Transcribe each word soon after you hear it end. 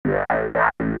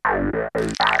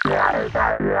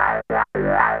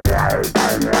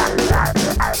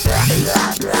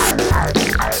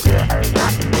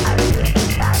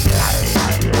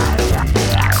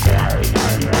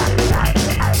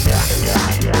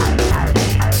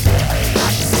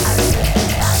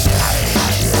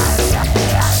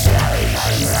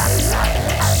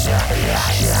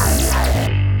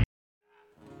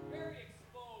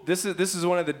This is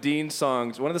one of the Dean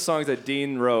songs, one of the songs that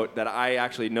Dean wrote that I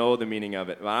actually know the meaning of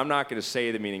it. But I'm not going to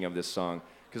say the meaning of this song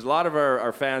because a lot of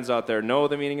our fans out there know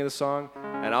the meaning of the song,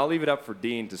 and I'll leave it up for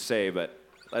Dean to say, but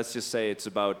let's just say it's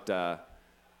about...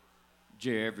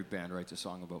 Jay, every band writes a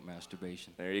song about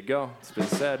masturbation. There you go. It's been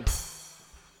said.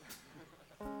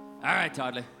 All right,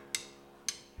 Toddley.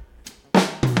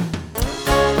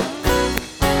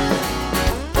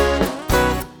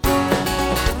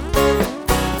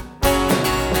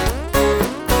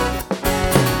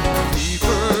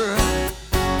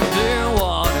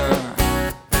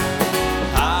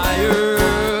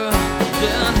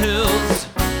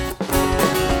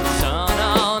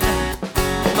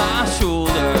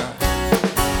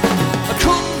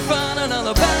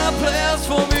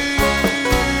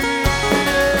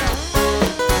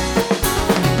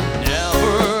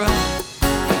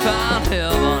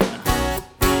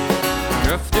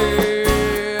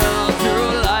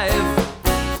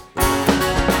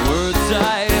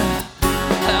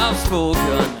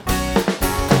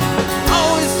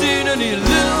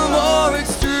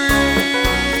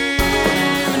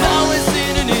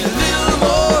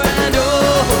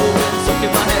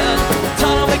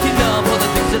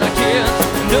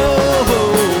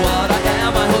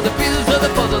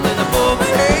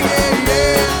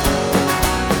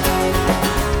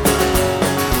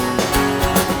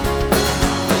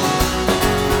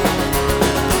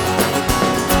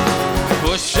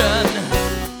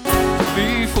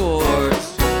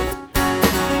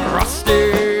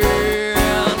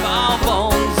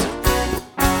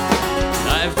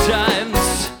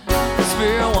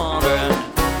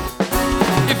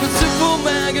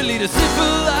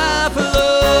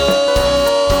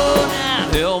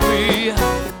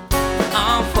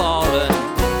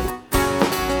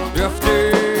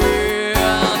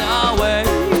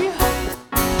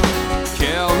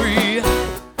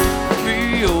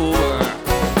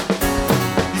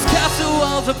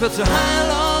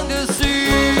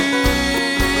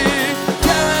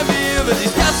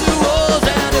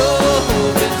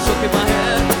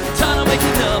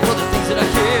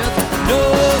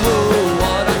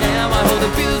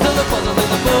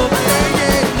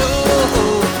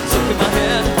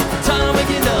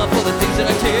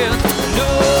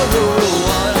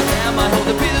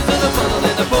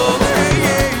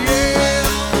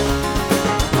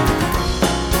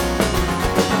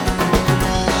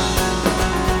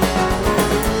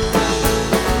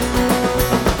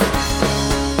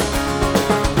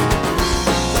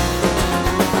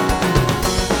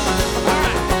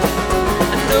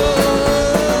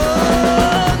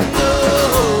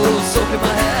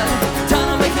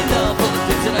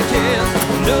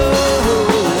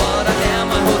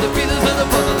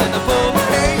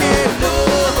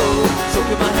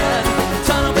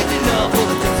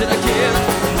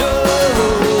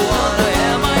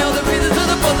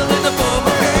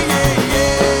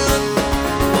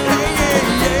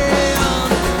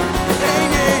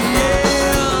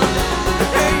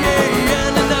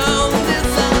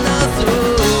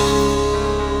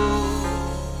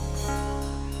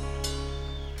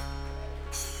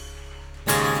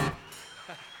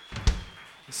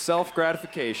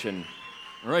 Self-gratification.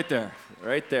 Right there.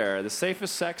 Right there. The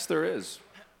safest sex there is.